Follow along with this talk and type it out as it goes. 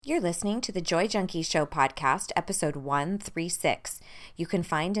You're listening to the Joy Junkie Show podcast, episode 136. You can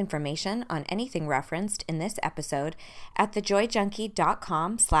find information on anything referenced in this episode at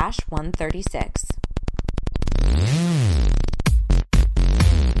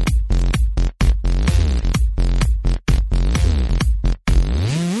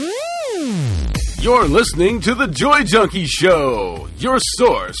You're listening to the Joy Junkie Show, your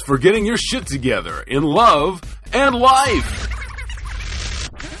source for getting your shit together in love and life.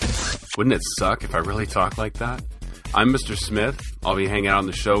 Wouldn't it suck if I really talked like that? I'm Mr. Smith. I'll be hanging out on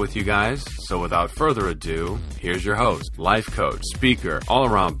the show with you guys. So without further ado, here's your host, life coach, speaker,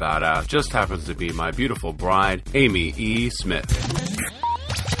 all-around badass, just happens to be my beautiful bride, Amy E. Smith.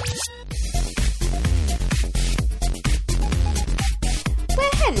 Well,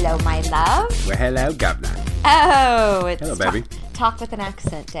 hello, my love. Well, hello, governor. Oh, it's Hello, baby. Talk with an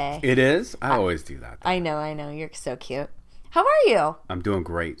accent day. It is? I always do that. I know. You're so cute. How are you? I'm doing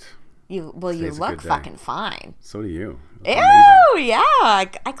great. You look fucking fine. So do you. Ew, yeah. I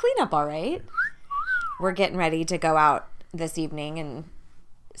clean up all right. We're getting ready to go out this evening, and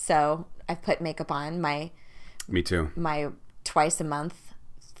so I've put makeup on. Me too. My twice a month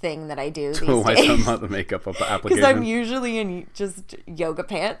thing that I do these Twice days. a month of makeup application. Because I'm usually in just yoga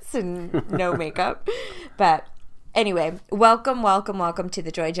pants and no makeup. But anyway, welcome to the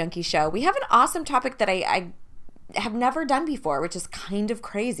Joy Junkie Show. We have an awesome topic that I have never done before, which is kind of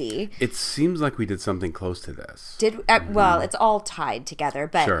crazy. It seems like we did something close to this. Well, it's all tied together,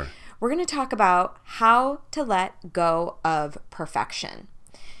 but Sure. We're going to talk about how to let go of perfection.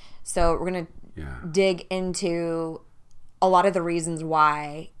 So we're going to dig into a lot of the reasons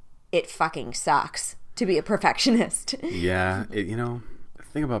why it fucking sucks to be a perfectionist. Yeah. The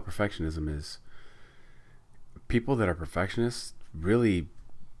thing about perfectionism is people that are perfectionists really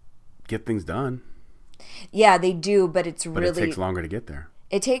get things done. Yeah, they do, but it takes longer to get there.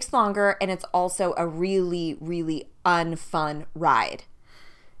 It takes longer, and it's also a really, really unfun ride.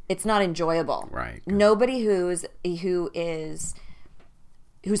 It's not enjoyable. Right. Nobody who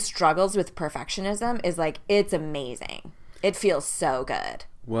struggles with perfectionism is like, it's amazing. It feels so good.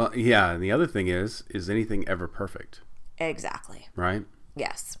 Well, yeah, and the other thing is anything ever perfect? Exactly. Right?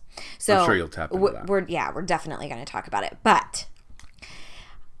 Yes. So I'm sure you'll tap into that. We're definitely going to talk about it, but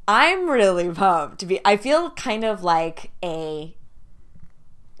I'm really pumped. I feel kind of like a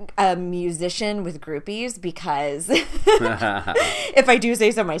musician with groupies because if I do say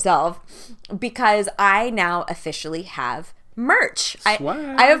so myself, because I now officially have merch. I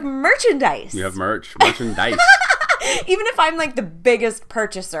have merchandise. You have merchandise. Even if I'm like the biggest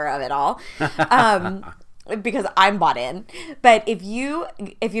purchaser of it all. Because I'm bought in. But if you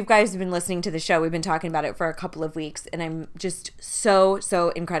guys have been listening to the show, we've been talking about it for a couple of weeks, and I'm just so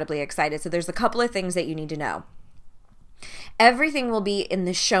incredibly excited. So there's a couple of things that you need to know. Everything will be in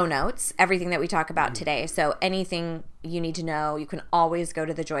the show notes, everything that we talk about today. So anything you need to know, you can always go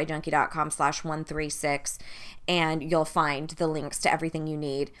to thejoyjunkie.com/136, and you'll find the links to everything you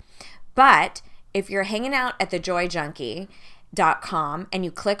need. But if you're hanging out at thejoyjunkie.com and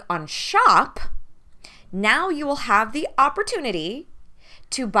you click on shop, now you will have the opportunity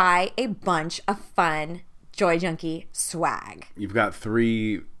to buy a bunch of fun Joy Junkie swag. You've got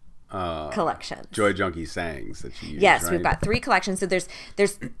 3 collections. Joy Junkie sayings that you use, Yes, right? we've got 3 collections. So there's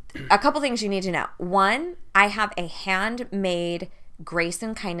a couple things you need to know. One, I have a handmade Grace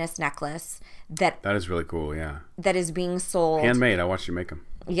and Kindness necklace that is really cool, yeah. That is being sold. Handmade. I watched you make them.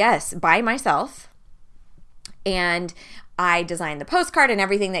 Yes, by myself. And I designed the postcard and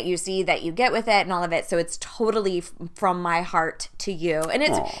everything that you see that you get with it and all of it. So it's totally from my heart to you. And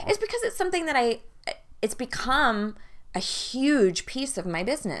it's because it's something that it's become a huge piece of my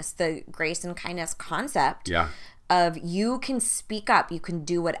business, the Grace and Kindness concept. Yeah. Of you can speak up, you can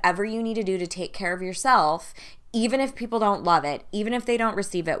do whatever you need to do to take care of yourself, even if people don't love it, even if they don't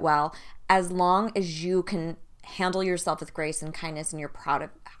receive it well, as long as you can handle yourself with grace and kindness and you're proud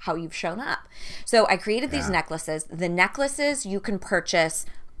of how you've shown up. So I created these necklaces. The necklaces you can purchase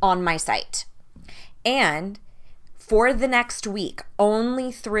on my site. And for the next week,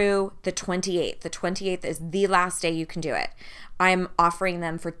 only through the 28th. The 28th is the last day you can do it. I'm offering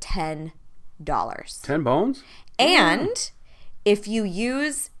them for $10. 10 bones? And if you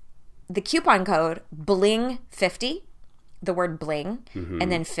use the coupon code BLING50, the word bling,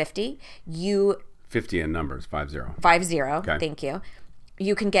 and then 50, 50 in numbers, 50. 50, okay. Thank you.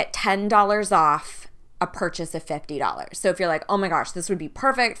 You can get $10 off a purchase of $50. So if you're like, oh my gosh, this would be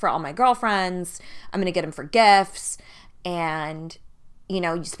perfect for all my girlfriends, I'm going to get them for gifts, and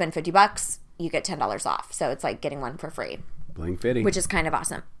you spend $50, you get $10 off. So it's like getting one for free. Bling fitty. Which is kind of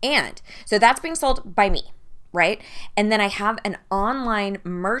awesome. And so that's being sold by me. right? And then I have an online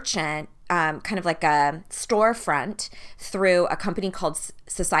merchant, kind of like a storefront through a company called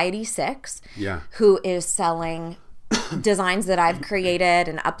Society6, who is selling designs that I've created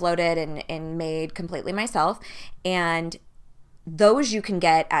and uploaded and made completely myself. And those you can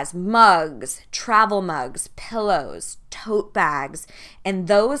get as mugs, travel mugs, pillows, tote bags, and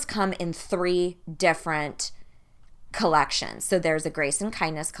those come in 3 different collections. So there's a Grace and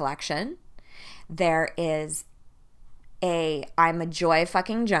Kindness collection. There is a I'm a Joy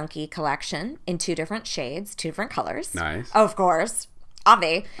Fucking Junkie collection in 2 different shades, 2 different colors. Nice. Of course.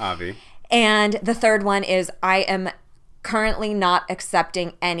 Avi. And the third one is I am currently not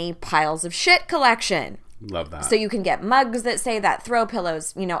accepting any piles of shit collection. Love that. So you can get mugs that say that, throw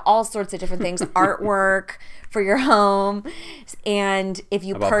pillows, all sorts of different things, artwork for your home. And if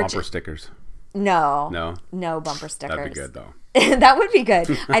you purchase bumper stickers. No bumper stickers. That'd be good though. That would be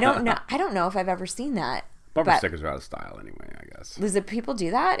good. I don't know if I've ever seen that. Bumper stickers are out of style anyway, I guess. Does it people do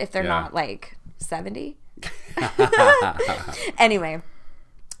that if they're not like 70? Anyway.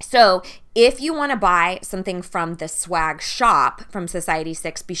 So if you want to buy something from the swag shop from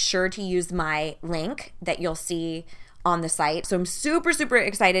Society6, be sure to use my link that you'll see on the site. So I'm super, super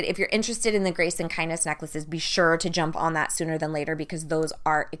excited. If you're interested in the Grace and Kindness necklaces, be sure to jump on that sooner than later because those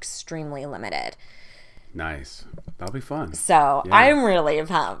are extremely limited. Nice. That'll be fun. So I'm really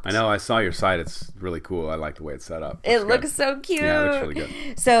pumped. I know. I saw your site. It's really cool. I like the way it's set up. It looks so cute. Yeah, it looks really good.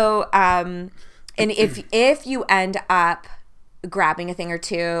 So, and if you end up grabbing a thing or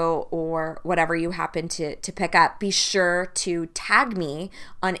 2 or whatever you happen to pick up, be sure to tag me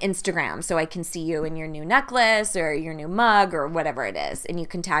on Instagram so I can see you in your new necklace or your new mug or whatever it is. And you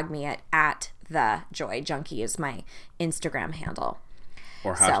can tag me at the Joy Junkie is my Instagram handle.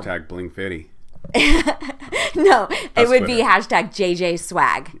 Or hashtag BlingFitty. No, it would be hashtag JJ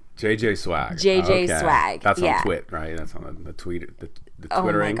Swag. JJ Swag. JJ Swag. That's on Twit, right? That's on the tweet. The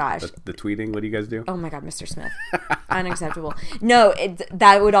twittering, oh my gosh. The tweeting. What do you guys do? Oh my God, Mr. Smith. Unacceptable. No,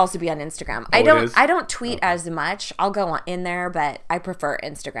 that would also be on Instagram. I don't tweet as much. I'll go in there, but I prefer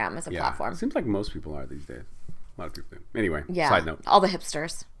Instagram as a platform. It seems like most people are these days. A lot of people do. Anyway, side note. All the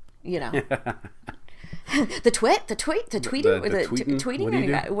hipsters, The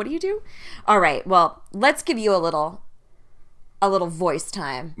tweeting. What do you do? All right. Well, let's give you a little voice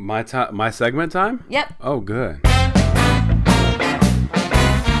time. My segment time? Yep. Oh, good.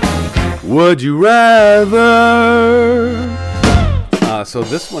 Would you rather? So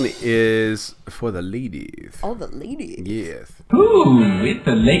this one is for the ladies. Oh, the ladies. Yes. Ooh, it's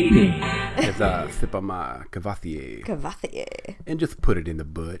the ladies. As I sip on my Cavatier. And just put it in the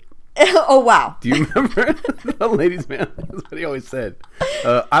butt. Oh, wow. Do you remember the ladies' man? That's what he always said.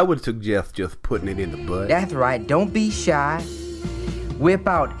 I would suggest just putting it in the butt. That's right. Don't be shy. Whip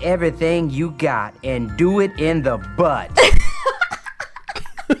out everything you got and do it in the butt.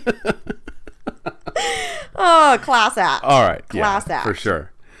 Oh, class act. All right. Class act. For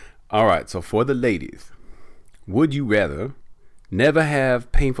sure. All right. So for the ladies, would you rather never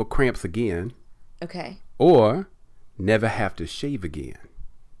have painful cramps again? Okay. Or never have to shave again?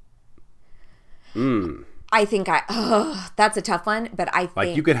 I think that's a tough one, but I think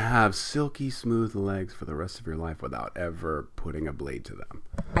like you could have silky smooth legs for the rest of your life without ever putting a blade to them.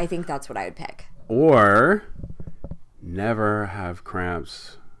 I think that's what I would pick. Or never have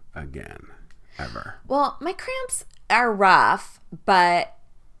cramps again, ever. Well, my cramps are rough, but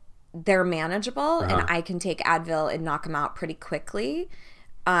they're manageable, and I can take Advil and knock them out pretty quickly.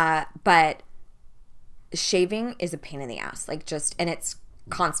 But shaving is a pain in the ass, and it's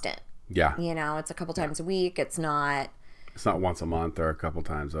constant. Yeah. It's a couple times a week. It's not once a month or a couple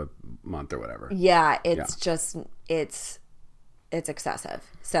times a month or whatever. Yeah, it's excessive.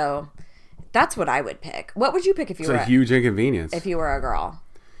 So that's what I would pick. What would you pick if you were a huge inconvenience. If you were a girl?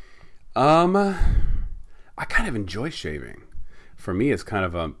 I kind of enjoy shaving. For me, it's kind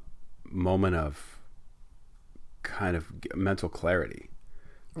of a moment of kind of mental clarity.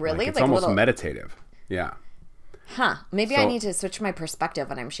 Really? It's almost meditative. Yeah. Huh. Maybe I need to switch my perspective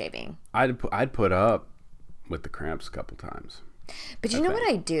when I'm shaving. I'd put up with the cramps a couple times. But you know what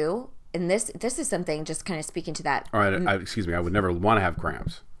I do? And this is something just kind of speaking to that. All right. Excuse me. I would never want to have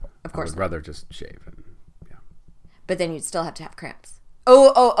cramps. Of course. I would rather just shave. But then you'd still have to have cramps.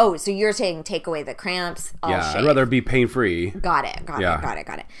 Oh. So you're saying take away the cramps. I'll shave. I'd rather be pain-free. Got it.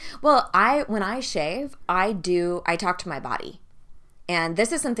 Well, when I shave, I talk to my body. And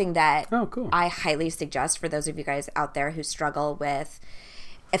this is something that I highly suggest for those of you guys out there who struggle with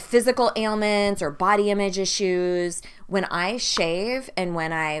physical ailments or body image issues. When I shave and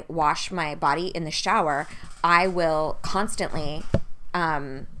when I wash my body in the shower, I will constantly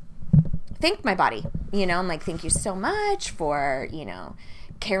thank my body. You know, I'm like, thank you so much for, you know,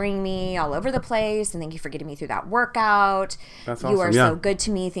 carrying me all over the place, and thank you for getting me through that workout. That's awesome. You are so good to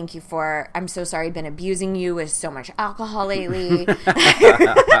me. Thank you for, I'm so sorry I've been abusing you with so much alcohol lately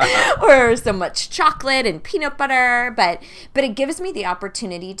or so much chocolate and peanut butter, but it gives me the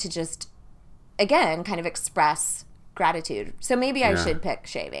opportunity to just, again, kind of express gratitude. So maybe I should pick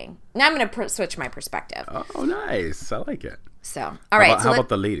shaving. Now I'm going to switch my perspective. Oh, nice. I like it. So, all right. How about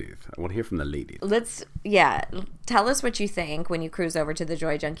the ladies? I want to hear from the ladies. Tell us what you think when you cruise over to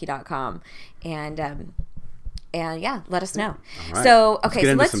thejoyjunkie.com and let us know. All right. So, okay, let's get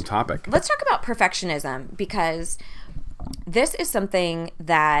into some topic. Let's talk about perfectionism, because this is something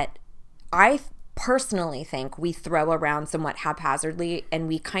that I personally think we throw around somewhat haphazardly, and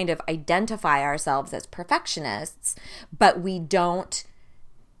we kind of identify ourselves as perfectionists, but we don't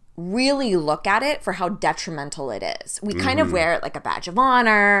really look at it for how detrimental it is. We kind of wear it like a badge of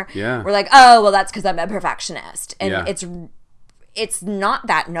honor. Yeah. We're like, oh, well, that's because I'm a perfectionist. And Yeah. it's not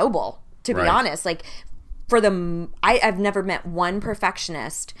that noble, to be honest. Like, I've never met one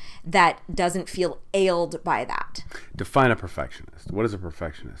perfectionist that doesn't feel ailed by that. Define a perfectionist. What is a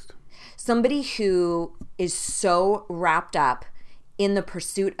perfectionist? Somebody who is so wrapped up in the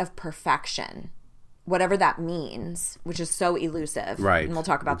pursuit of perfection, whatever that means, which is so elusive. Right. And we'll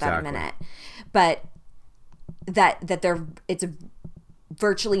talk about that in a minute. But it's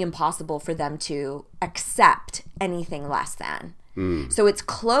virtually impossible for them to accept anything less than. So it's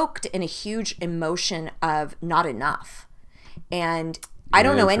cloaked in a huge emotion of not enough. And I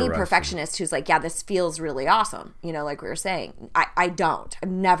don't know any perfectionist who's like, yeah, this feels really awesome. You know, like we were saying. I don't.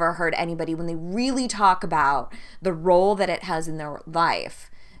 I've never heard anybody, when they really talk about the role that it has in their life,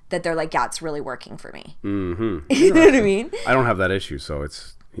 that they're like, yeah, it's really working for me. Mm-hmm. You know what I mean? I don't have that issue, so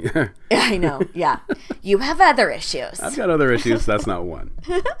it's... Yeah, I know. Yeah. You have other issues. I've got other issues. That's not one.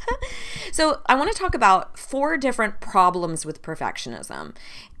 So I want to talk about 4 different problems with perfectionism.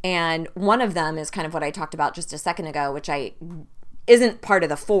 And one of them is kind of what I talked about just a second ago, which isn't part of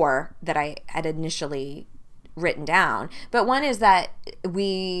the 4 that I had initially written down. But one is that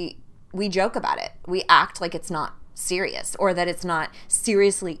we joke about it. We act like it's not serious, or that it's not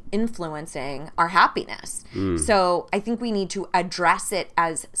seriously influencing our happiness. So I think we need to address it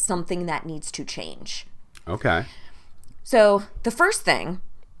as something that needs to change. Okay. So the first thing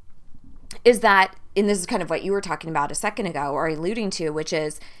is that, and this is kind of what you were talking about a second ago, or alluding to, which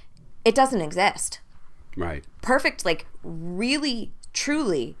is it doesn't exist. Right. Perfect, like really,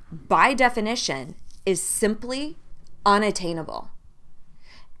 truly, by definition, is simply unattainable.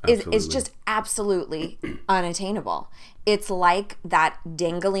 It's just absolutely unattainable. It's like that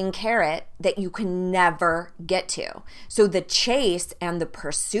dangling carrot that you can never get to. So the chase and the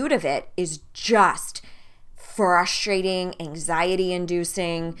pursuit of it is just frustrating,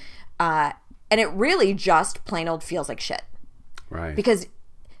 anxiety-inducing, and it really just plain old feels like shit. Right. Because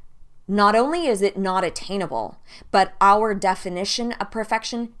not only is it not attainable, but our definition of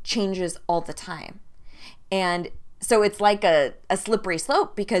perfection changes all the time. And so it's like a slippery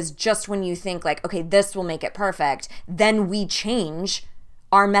slope, because just when you think like, okay, this will make it perfect, then we change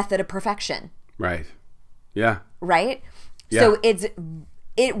our method of perfection. Right. Yeah. Right? Yeah. So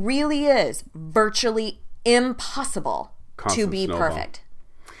it really is virtually impossible to be snowball. perfect.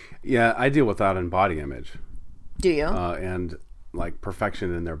 Yeah, I deal with that in body image. Do you? And like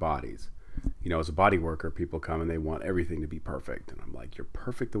perfection in their bodies. You know, as a body worker, people come and they want everything to be perfect. And I'm like, you're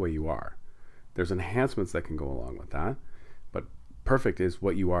perfect the way you are. There's enhancements that can go along with that, but perfect is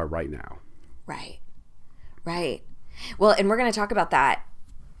what you are right now. Right. Right. Well, and we're going to talk about that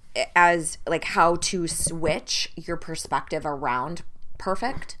as like how to switch your perspective around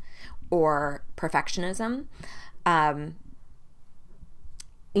perfect or perfectionism.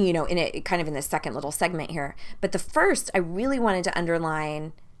 You know, in it kind of in this second little segment here. But the first, I really wanted to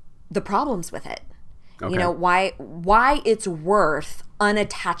underline the problems with it. Okay. You know, why it's worth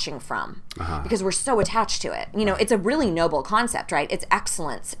unattaching from, because we're so attached to it. You know, it's a really noble concept, right? It's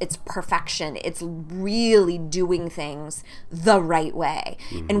excellence, it's perfection, it's really doing things the right way.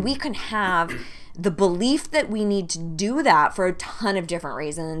 And we can have the belief that we need to do that for a ton of different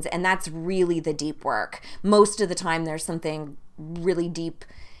reasons, and that's really the deep work. Most of the time there's something really deep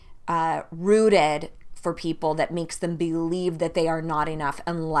rooted for people that makes them believe that they are not enough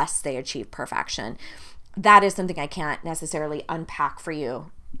unless they achieve perfection. That is something I can't necessarily unpack for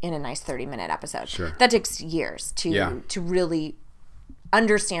you in a nice 30-minute episode. Sure. That takes years to really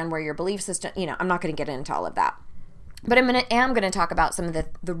understand where your belief system, you know, I'm not going to get into all of that. But I am going to talk about some of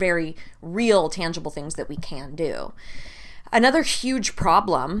the very real, tangible things that we can do. Another huge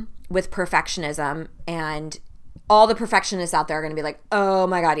problem with perfectionism and all the perfectionists out there are going to be like, oh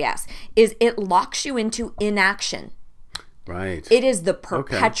my God, yes, is it locks you into inaction. Right. It is the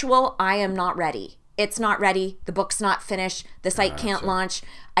perpetual, I am not ready. It's not ready. The book's not finished. The site can't launch.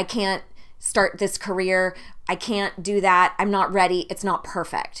 I can't start this career. I can't do that. I'm not ready. It's not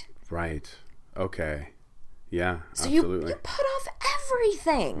perfect. Right. Okay. Yeah, so absolutely. you put off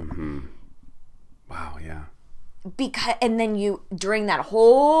everything. Mm-hmm. Wow, yeah. And then you, during that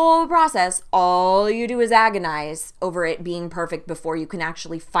whole process, all you do is agonize over it being perfect before you can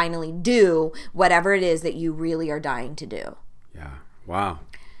actually finally do whatever it is that you really are dying to do. Yeah. Wow.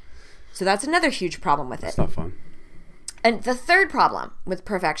 So that's another huge problem with it. It's not fun. And the third problem with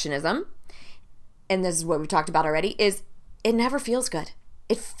perfectionism, and this is what we've talked about already, is it never feels good.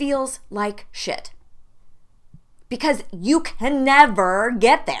 It feels like shit. Because you can never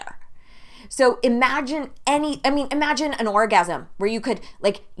get there. So imagine imagine an orgasm where you could,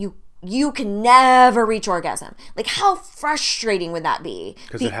 like, you can never reach orgasm. Like, how frustrating would that be?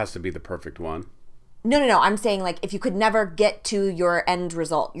 Because it has to be the perfect one. No. I'm saying, like, if you could never get to your end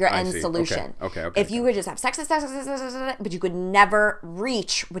result, your end solution. Okay. If you could just have sex, but you could never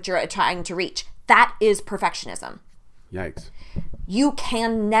reach what you're trying to reach, that is perfectionism. Yikes. You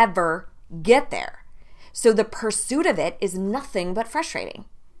can never get there. So the pursuit of it is nothing but frustrating.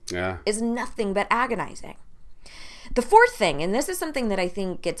 Yeah. Is nothing but agonizing. The fourth thing, and this is something that I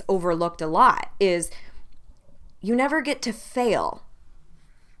think gets overlooked a lot, is you never get to fail,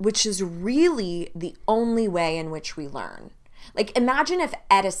 which is really the only way in which we learn. Like, imagine if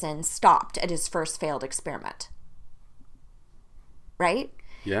Edison stopped at his first failed experiment. Right?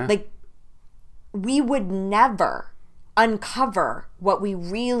 Yeah. Like, we would never uncover what we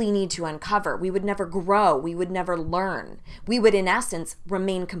really need to uncover. We would never grow. We would never learn. We would, in essence,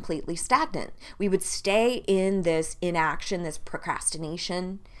 remain completely stagnant. We would stay in this inaction, this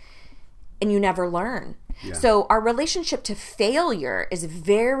procrastination, and you never learn. Yeah. So our relationship to failure is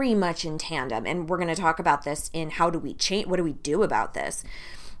very much in tandem, and we're going to talk about this in how do we change, what do we do about this?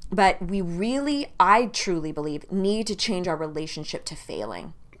 But we really, I truly believe, need to change our relationship to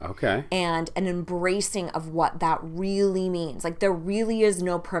failing. Okay. And an embracing of what that really means. Like, there really is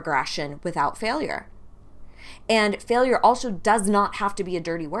no progression without failure. And failure also does not have to be a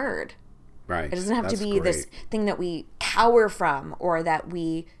dirty word. Right. It doesn't have to be this thing that we cower from or that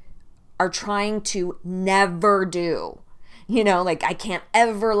we are trying to never do. You know, like, I can't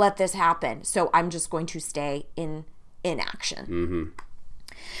ever let this happen, so I'm just going to stay in inaction. Mm-hmm.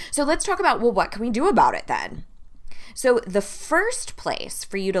 So let's talk about, well, what can we do about it then? So the first place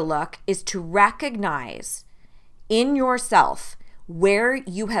for you to look is to recognize in yourself where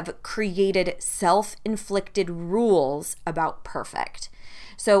you have created self-inflicted rules about perfect.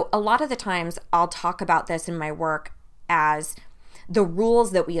 So a lot of the times I'll talk about this in my work as the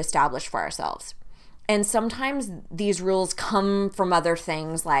rules that we establish for ourselves. And sometimes these rules come from other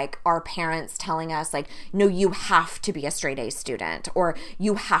things, like our parents telling us, like, no, you have to be a straight A student, or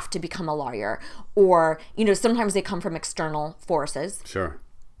you have to become a lawyer, or, you know, sometimes they come from external forces. Sure.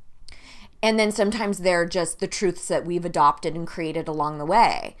 And then sometimes they're just the truths that we've adopted and created along the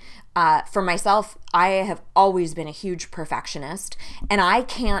way. For myself, I have always been a huge perfectionist, and I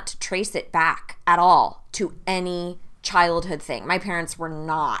can't trace it back at all to any childhood thing. My parents were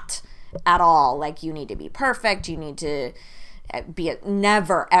not at all like, you need to be perfect, you need to be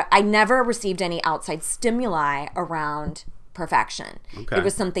I never received any outside stimuli around perfection. Okay. It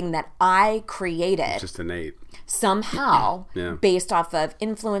was something that I created. It's just innate. Somehow, Yeah. based off of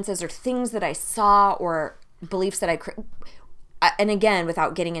influences or things that I saw or beliefs that and again,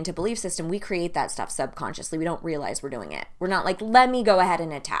 without getting into belief system, we create that stuff subconsciously. We don't realize we're doing it. We're not like, let me go ahead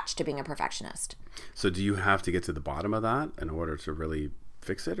and attach to being a perfectionist. So do you have to get to the bottom of that in order to really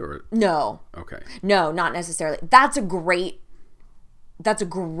fix it, or? No. Okay. No, not necessarily. That's a great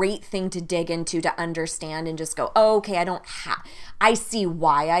thing to dig into, to understand and just go, oh, okay, I see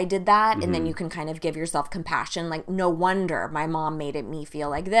why I did that. Mm-hmm. And then you can kind of give yourself compassion. Like, no wonder my mom made me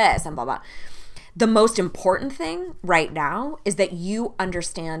feel like this and blah, blah. The most important thing right now is that you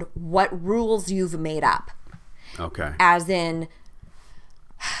understand what rules you've made up. Okay. As in,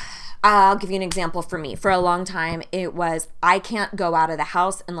 I'll give you an example for me. For a long time, it was, I can't go out of the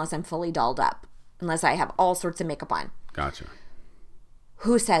house unless I'm fully dolled up, unless I have all sorts of makeup on. Gotcha.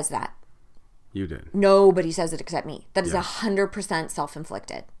 Who says that? You did. Nobody says it except me. That is 100%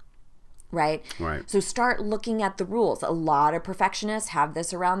 self-inflicted, right? Right. So start looking at the rules. A lot of perfectionists have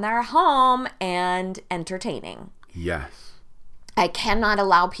this around their home and entertaining. Yes. I cannot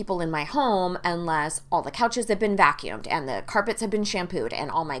allow people in my home unless all the couches have been vacuumed and the carpets have been shampooed and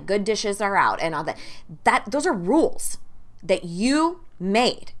all my good dishes are out and all that. Those are rules that you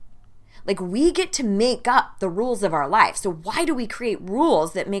made. Like, we get to make up the rules of our life. So why do we create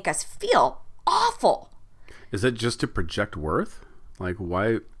rules that make us feel awful? Is it just to project worth? Like,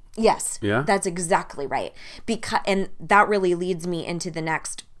 why? Yes. Yeah? That's exactly right. And that really leads me into the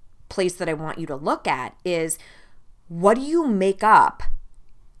next place that I want you to look at is, what do you make up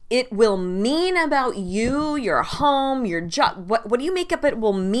it will mean about you, your home, your job? What do you make up it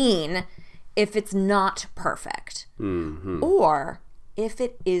will mean if it's not perfect? Mm-hmm. Or if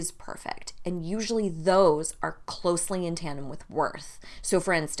it is perfect? And usually those are closely in tandem with worth. So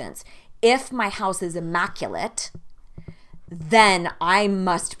for instance, if my house is immaculate, then I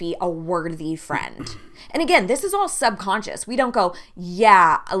must be a worthy friend. And again, this is all subconscious. We don't go,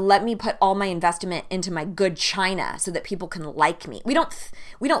 yeah, let me put all my investment into my good china so that people can like me. We don't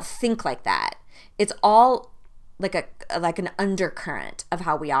think like that. It's all like an undercurrent of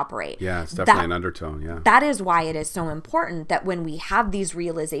how we operate. Yeah, it's definitely an undertone, yeah. That is why it is so important that when we have these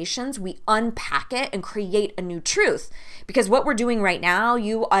realizations, we unpack it and create a new truth. Because what we're doing right now,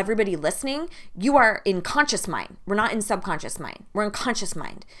 everybody listening, you are in conscious mind. We're not in subconscious mind. We're in conscious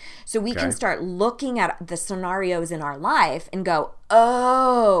mind. So we can start looking at the scenarios in our life and go,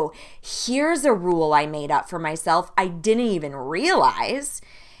 oh, here's a rule I made up for myself I didn't even realize,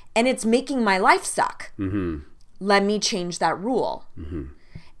 and it's making my life suck. Mm-hmm. Let me change that rule. Mm-hmm.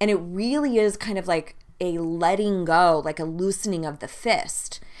 And it really is kind of like a letting go, like a loosening of the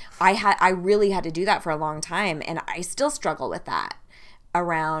fist. I really had to do that for a long time, and I still struggle with that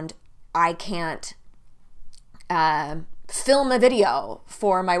around I can't film a video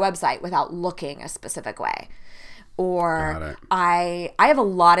for my website without looking a specific way. Or I have a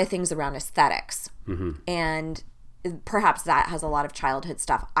lot of things around aesthetics. Mm-hmm. And perhaps that has a lot of childhood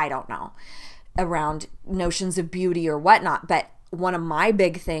stuff. I don't know. Around notions of beauty or whatnot. But one of my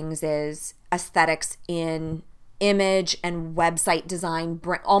big things is aesthetics in image and website design,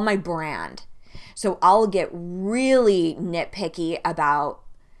 all my brand. So I'll get really nitpicky about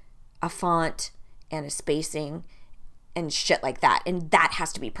a font and a spacing and shit like that. And that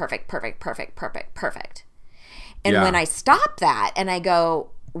has to be perfect. And when I stop that and I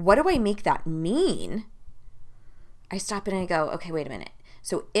go, what do I make that mean? I stop and I go, okay, wait a minute.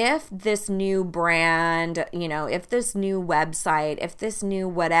 So if this new brand, if this new website, if this new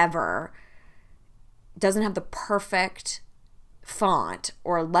whatever doesn't have the perfect font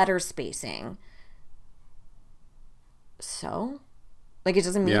or letter spacing, so like it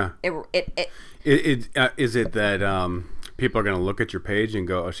doesn't mean is it that people are going to look at your page and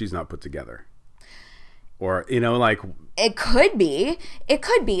go, oh, she's not put together, or like it could be.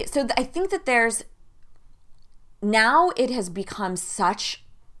 So I think that there's. Now it has become such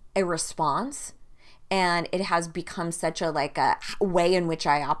a response, and it has become such a way in which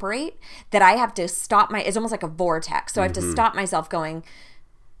I operate that I have to stop it's almost like a vortex. So I have to stop myself going,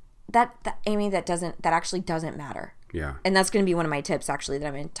 Amy, that actually doesn't matter. Yeah. And that's going to be one of my tips actually that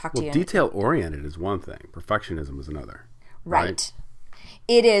I'm going to talk to you. Detail oriented is one thing. Perfectionism is another. Right.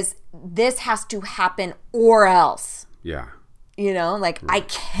 It is, this has to happen or else. Yeah. I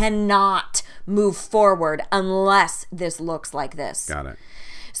cannot move forward unless this looks like this. Got it.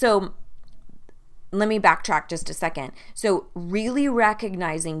 So let me backtrack just a second. So really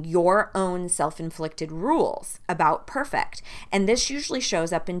recognizing your own self-inflicted rules about perfect. And this usually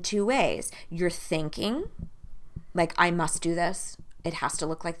shows up in two ways. You're thinking, like, I must do this. It has to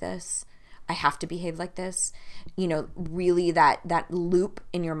look like this. I have to behave like this. Really that loop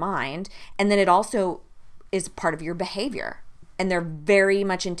in your mind. And then it also is part of your behavior. And they're very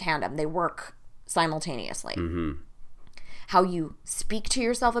much in tandem. They work simultaneously. Mm-hmm. How you speak to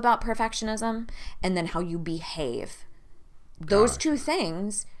yourself about perfectionism and then how you behave. Those two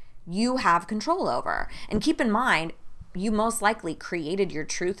things you have control over. And keep in mind, you most likely created your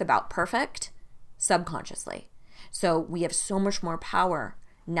truth about perfect subconsciously. So we have so much more power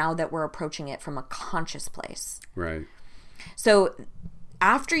now that we're approaching it from a conscious place. Right. So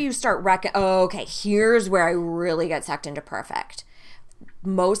after you start okay, here's where I really get sucked into perfect.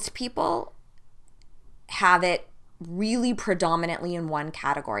 Most people have it really predominantly in one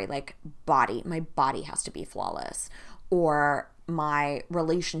category, like body. My body has to be flawless, or my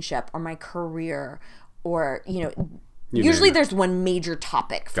relationship, or my career, or, usually there's one major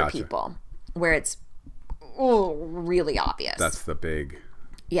topic for people where it's really obvious. That's the big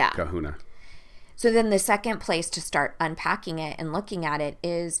kahuna. So then the second place to start unpacking it and looking at it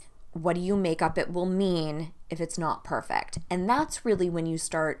is, what do you make up it will mean if it's not perfect? And that's really when you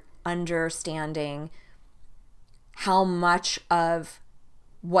start understanding how much of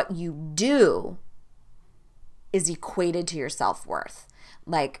what you do is equated to your self-worth.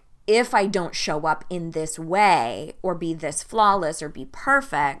 Like, if I don't show up in this way or be this flawless or be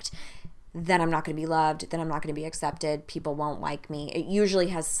perfect, then I'm not going to be loved, then I'm not going to be accepted, people won't like me. It usually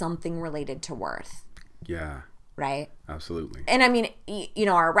has something related to worth. Yeah. Right? Absolutely. And I mean,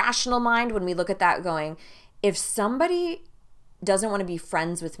 our rational mind, when we look at that going, if somebody doesn't want to be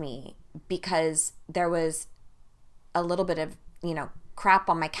friends with me because there was a little bit of, crap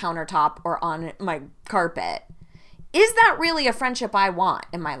on my countertop or on my carpet, is that really a friendship I want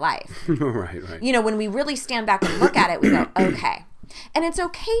in my life? Right. When we really stand back and look at it, we go, okay. And it's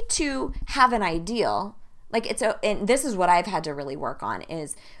okay to have an ideal. And this is what I've had to really work on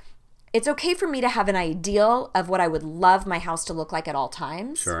is it's okay for me to have an ideal of what I would love my house to look like at all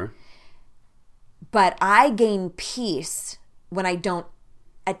times. Sure. But I gain peace when I don't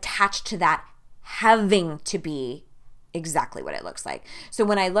attach to that having to be exactly what it looks like. So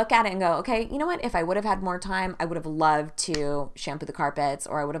when I look at it and go, okay, you know what? If I would have had more time, I would have loved to shampoo the carpets,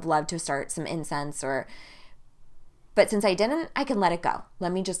 or I would have loved to start some incense, but since I didn't, I can let it go.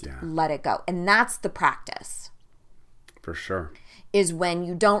 Let me just let it go. And that's the practice. For sure. Is when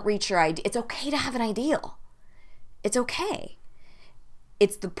you don't reach your ideal. It's okay to have an ideal. It's okay.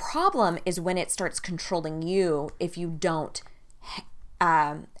 It's the problem is when it starts controlling you if you don't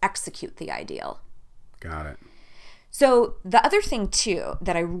execute the ideal. Got it. So the other thing too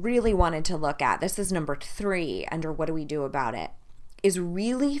that I really wanted to look at, this is number 3 under what do we do about it, is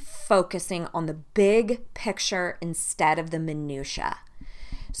really focusing on the big picture instead of the minutia.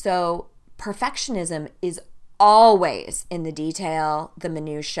 So perfectionism is always in the detail, the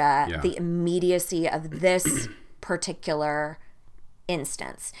minutia, the immediacy of this particular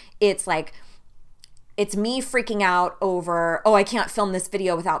instance. It's like, it's me freaking out over, I can't film this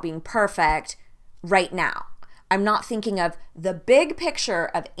video without being perfect right now. I'm not thinking of the big picture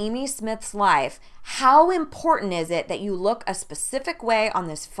of Amy Smith's life. How important is it that you look a specific way on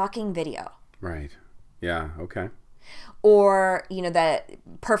this fucking video? Right. Yeah. Okay. Or, the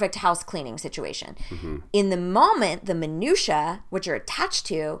perfect house cleaning situation. Mm-hmm. In the moment, the minutia, what you're attached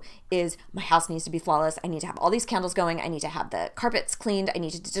to is my house needs to be flawless. I need to have all these candles going. I need to have the carpets cleaned. I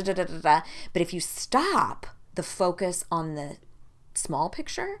need to da-da-da-da-da. But if you stop the focus on the small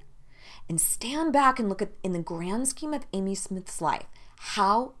picture and stand back and look at, in the grand scheme of Amy Smith's life,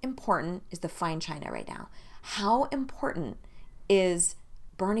 how important is the fine china right now? How important is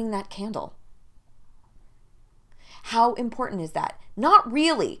burning that candle? How important is that? Not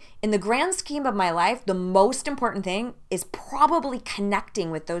really. In the grand scheme of my life, the most important thing is probably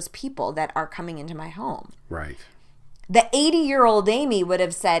connecting with those people that are coming into my home. Right. The 80-year-old Amy would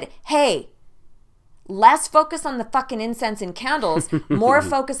have said, hey, less focus on the fucking incense and candles, more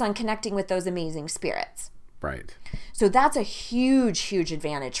focus on connecting with those amazing spirits. Right. So that's a huge, huge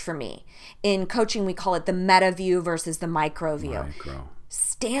advantage for me. In coaching, we call it the meta view versus the micro view.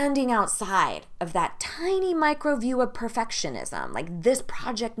 Standing outside of that tiny micro view of perfectionism, like this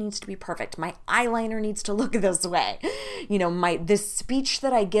project needs to be perfect. My eyeliner needs to look this way. This speech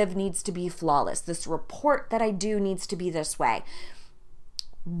that I give needs to be flawless. This report that I do needs to be this way.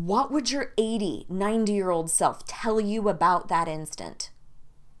 What would your 80, 90-year-old self tell you about that instant?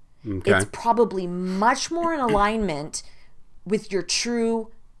 Okay. It's probably much more in alignment with your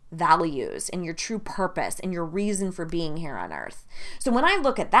true values and your true purpose and your reason for being here on earth. So when I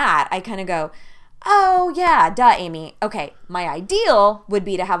look at that, I kind of go, oh yeah, duh, Amy. Okay, my ideal would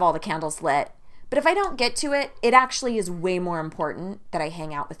be to have all the candles lit. But if I don't get to it, it actually is way more important that I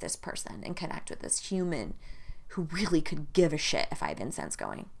hang out with this person and connect with this human who really could give a shit if I have incense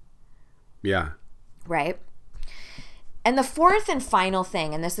going. Yeah. Right? And the fourth and final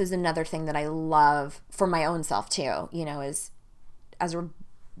thing, and this is another thing that I love for my own self too, is as a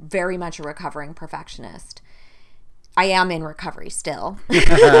very much a recovering perfectionist. I am in recovery still.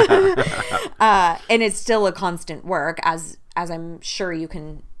 And it's still a constant work, as I'm sure you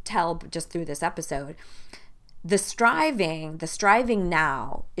can tell just through this episode. The striving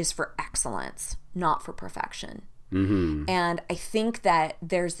now is for excellence, not for perfection. Mm-hmm. And I think that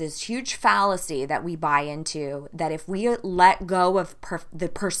there's this huge fallacy that we buy into, that if we let go of the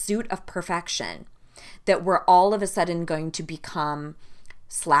pursuit of perfection, that we're all of a sudden going to become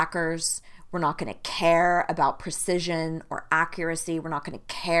slackers. We're not going to care about precision or accuracy. We're not going to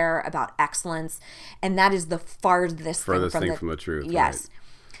care about excellence. And that is the farthest thing from the truth. Yes.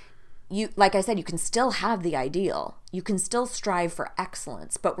 Right. Like I said, you can still have the ideal. You can still strive for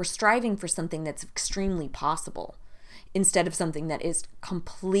excellence, but we're striving for something that's extremely possible instead of something that is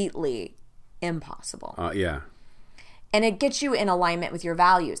completely impossible. Yeah. And it gets you in alignment with your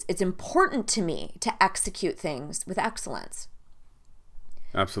values. It's important to me to execute things with excellence.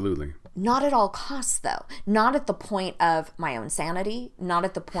 Absolutely. Not at all costs, though. Not at the point of my own sanity. Not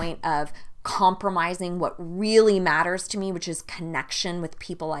at the point of compromising what really matters to me, which is connection with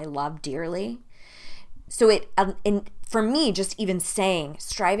people I love dearly. So for me, just even saying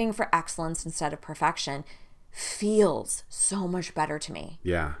striving for excellence instead of perfection feels so much better to me.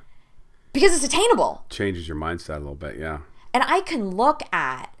 Yeah. Because it's attainable. Changes your mindset a little bit, yeah. And I can look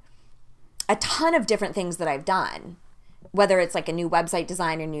at a ton of different things that I've done, whether it's like a new website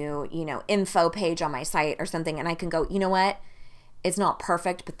design, a new, info page on my site or something, and I can go, you know what? It's not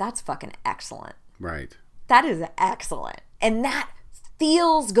perfect, but that's fucking excellent. Right. That is excellent. And that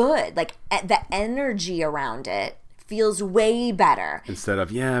feels good. Like the energy around it feels way better. Instead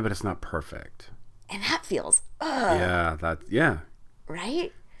of, yeah, but it's not perfect. And that feels,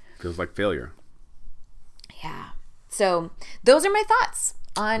 right? Feels like failure. Yeah. So those are my thoughts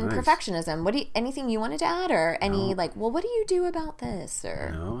on Nice. perfectionism. Anything you wanted to add, or any what do you do about this?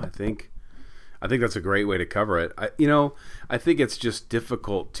 Or No, I think that's a great way to cover it. I think it's just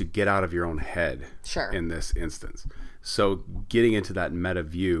difficult to get out of your own head. Sure. In this instance. So getting into that meta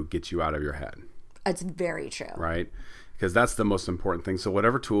view gets you out of your head. It's very true. Right? Because that's the most important thing. So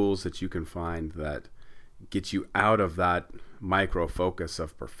whatever tools that you can find that get you out of that micro focus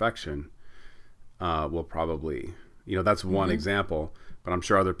of perfection will probably, that's one example, but I'm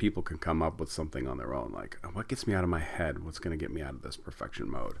sure other people can come up with something on their own. Like, what gets me out of my head? What's going to get me out of this perfection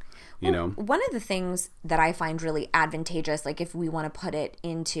mode? One of the things that I find really advantageous, like if we want to put it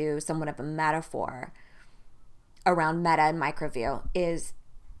into somewhat of a metaphor around meta and microview, is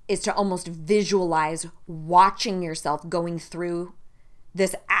to almost visualize watching yourself going through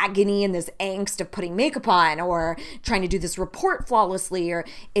this agony and this angst of putting makeup on or trying to do this report flawlessly. Or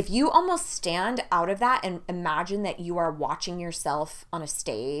if you almost stand out of that and imagine that you are watching yourself on a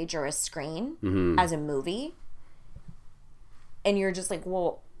stage or a screen as a movie, and you're just like,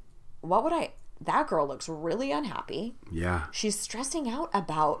 well, that girl looks really unhappy. Yeah. She's stressing out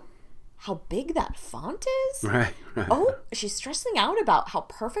about how big that font is. Right. Oh, she's stressing out about how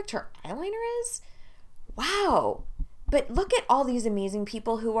perfect her eyeliner is. Wow. But look at all these amazing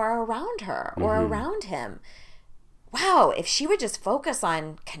people who are around her or around him. Wow, if she would just focus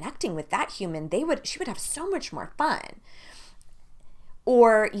on connecting with that human, she would have so much more fun.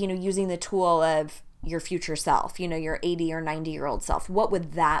 Or, using the tool of your future self, your 80 or 90-year-old self. What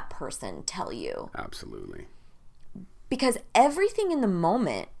would that person tell you? Absolutely. Because everything in the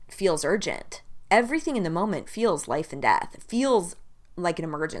moment feels urgent. Everything in the moment feels life and death. It feels like an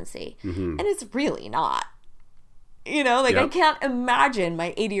emergency. And it's really not. I can't imagine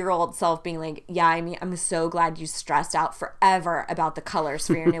my 80-year-old self being like, yeah, I'm so glad you stressed out forever about the colors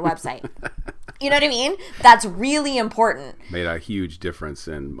for your new website. You know what I mean? That's really important. Made a huge difference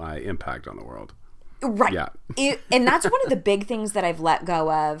in my impact on the world. Right. Yeah. And that's one of the big things that I've let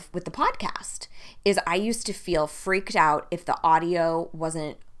go of with the podcast is I used to feel freaked out if the audio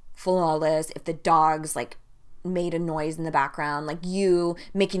wasn't flawless, if the dogs made a noise in the background, like you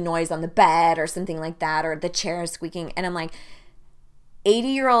making noise on the bed or something like that, or the chair squeaking. And I'm like,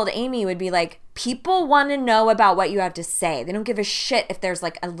 80-year-old Amy would be like, people want to know about what you have to say. They don't give a shit if there's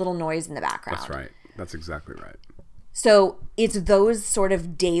a little noise in the background. That's right. That's exactly right. So it's those sort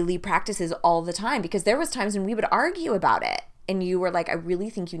of daily practices all the time, because there was times when we would argue about it. And you were like, I really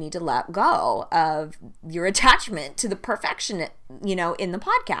think you need to let go of your attachment to the perfection, in the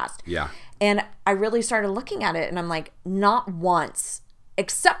podcast. Yeah. And I really started looking at it and I'm like, not once,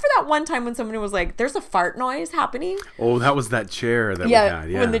 except for that one time when somebody was like, there's a fart noise happening. Oh, that was that chair that we had.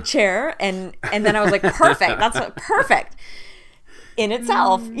 Yeah. When the chair. And then I was like, perfect. That's perfect in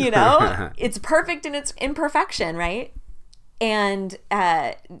itself, It's perfect in its imperfection, right? And,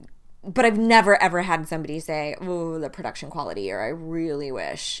 but I've never, ever had somebody say, oh, the production quality, or I really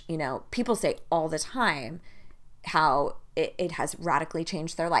wish, people say all the time how it has radically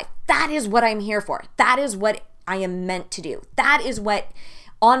changed their life. That is what I'm here for. That is what I am meant to do. That is what,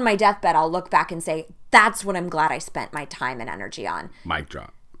 on my deathbed, I'll look back and say, that's what I'm glad I spent my time and energy on. Mic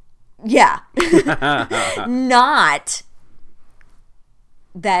drop. Yeah. Not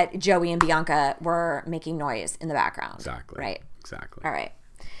that Joey and Bianca were making noise in the background. Exactly. Right? Exactly. All right.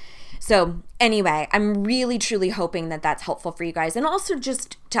 So anyway, I'm really, truly hoping that that's helpful for you guys. And also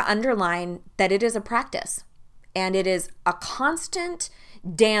just to underline that it is a practice. And it is a constant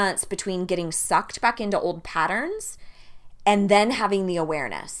dance between getting sucked back into old patterns and then having the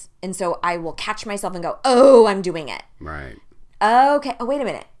awareness. And so I will catch myself and go, oh, I'm doing it. Right. Okay. Oh, wait a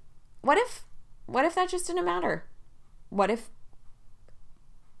minute. What if that just didn't matter? What if,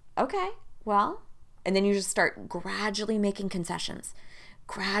 okay, well, and then you just start gradually making concessions.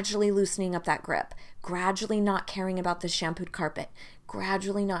 Gradually loosening up that grip, gradually not caring about the shampooed carpet,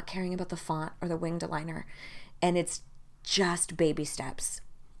 gradually not caring about the font or the winged liner. And it's just baby steps.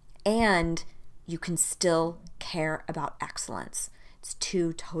 and you can still care about excellence. It's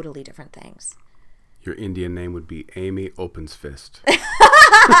two totally different things. Your Indian name would be Amy Opens Fist.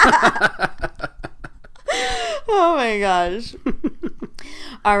 Oh my gosh.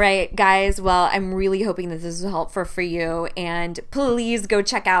 All right, guys. Well, I'm really hoping that this was helpful for you. And please go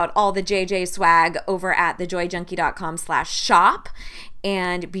check out all the JJ swag over at thejoyjunkie.com/shop.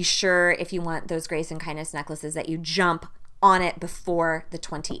 And be sure, if you want those Grace and Kindness necklaces, that you jump on it before the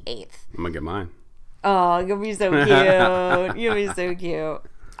 28th. I'm going to get mine. Oh, you'll be so cute. You'll be so cute.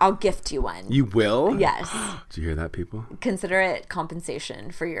 I'll gift you one. You will? Yes. Did you hear that, people? Consider it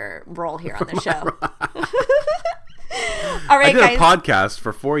compensation for your role here on the show. All right, guys. I did a podcast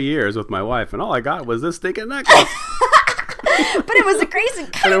for 4 years with my wife, and all I got was this stinking necklace. But it was a Grace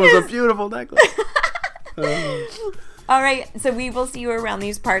and Kindness. And it was a beautiful necklace. All right, so we will see you around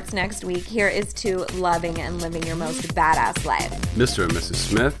these parts next week. Here is to loving and living your most badass life. Mr. and Mrs.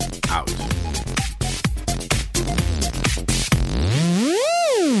 Smith, out.